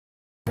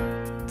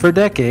For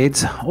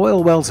decades,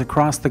 oil wells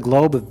across the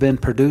globe have been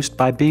produced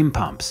by beam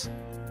pumps,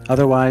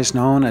 otherwise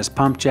known as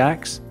pump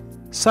jacks,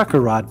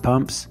 sucker rod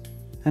pumps,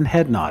 and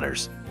head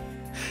knotters.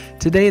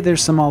 Today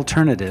there's some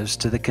alternatives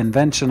to the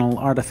conventional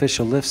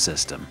artificial lift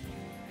system.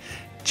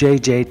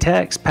 JJ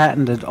Tech's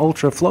patented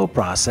ultra-flow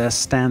process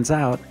stands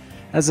out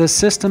as a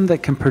system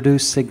that can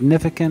produce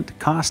significant,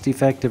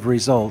 cost-effective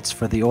results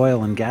for the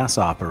oil and gas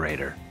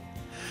operator.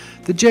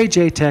 The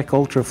JJ Tech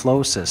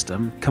ultra-flow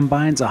system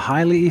combines a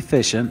highly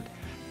efficient,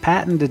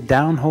 patented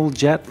downhole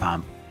jet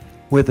pump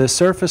with a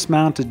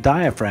surface-mounted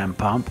diaphragm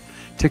pump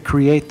to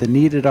create the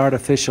needed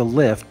artificial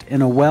lift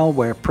in a well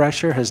where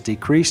pressure has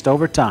decreased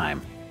over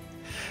time.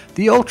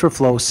 The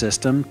ultra-flow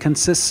system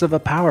consists of a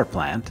power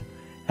plant,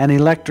 an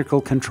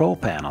electrical control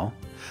panel,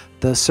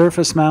 the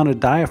surface-mounted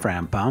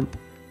diaphragm pump,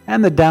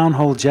 and the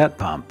downhole jet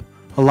pump,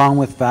 along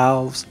with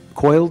valves,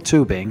 coiled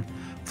tubing,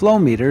 flow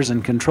meters,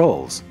 and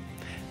controls.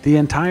 The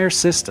entire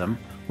system,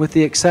 with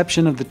the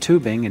exception of the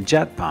tubing and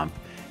jet pump,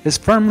 is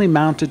firmly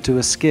mounted to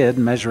a skid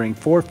measuring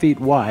 4 feet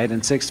wide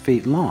and 6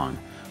 feet long,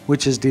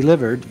 which is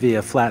delivered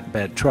via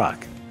flatbed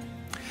truck.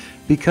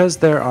 Because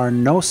there are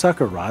no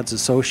sucker rods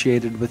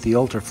associated with the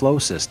ultra-flow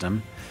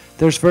system,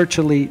 there's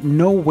virtually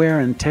no wear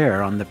and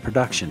tear on the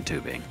production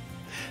tubing.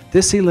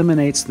 This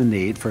eliminates the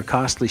need for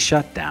costly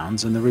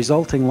shutdowns and the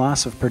resulting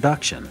loss of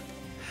production.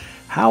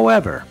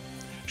 However,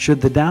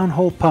 should the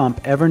downhole pump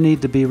ever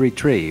need to be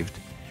retrieved,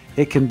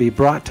 it can be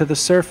brought to the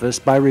surface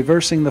by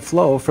reversing the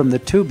flow from the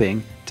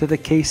tubing to the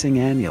casing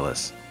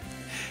annulus.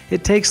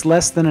 It takes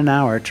less than an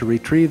hour to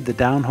retrieve the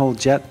downhole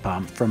jet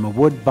pump from a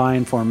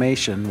woodbine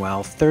formation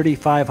well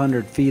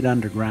 3,500 feet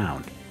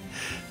underground.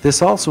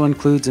 This also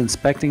includes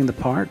inspecting the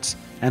parts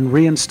and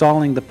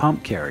reinstalling the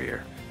pump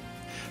carrier.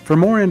 For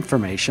more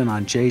information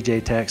on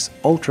JJ Tech's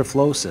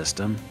ultra-flow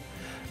system,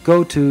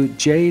 go to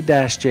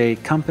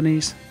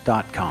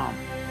j-jcompanies.com.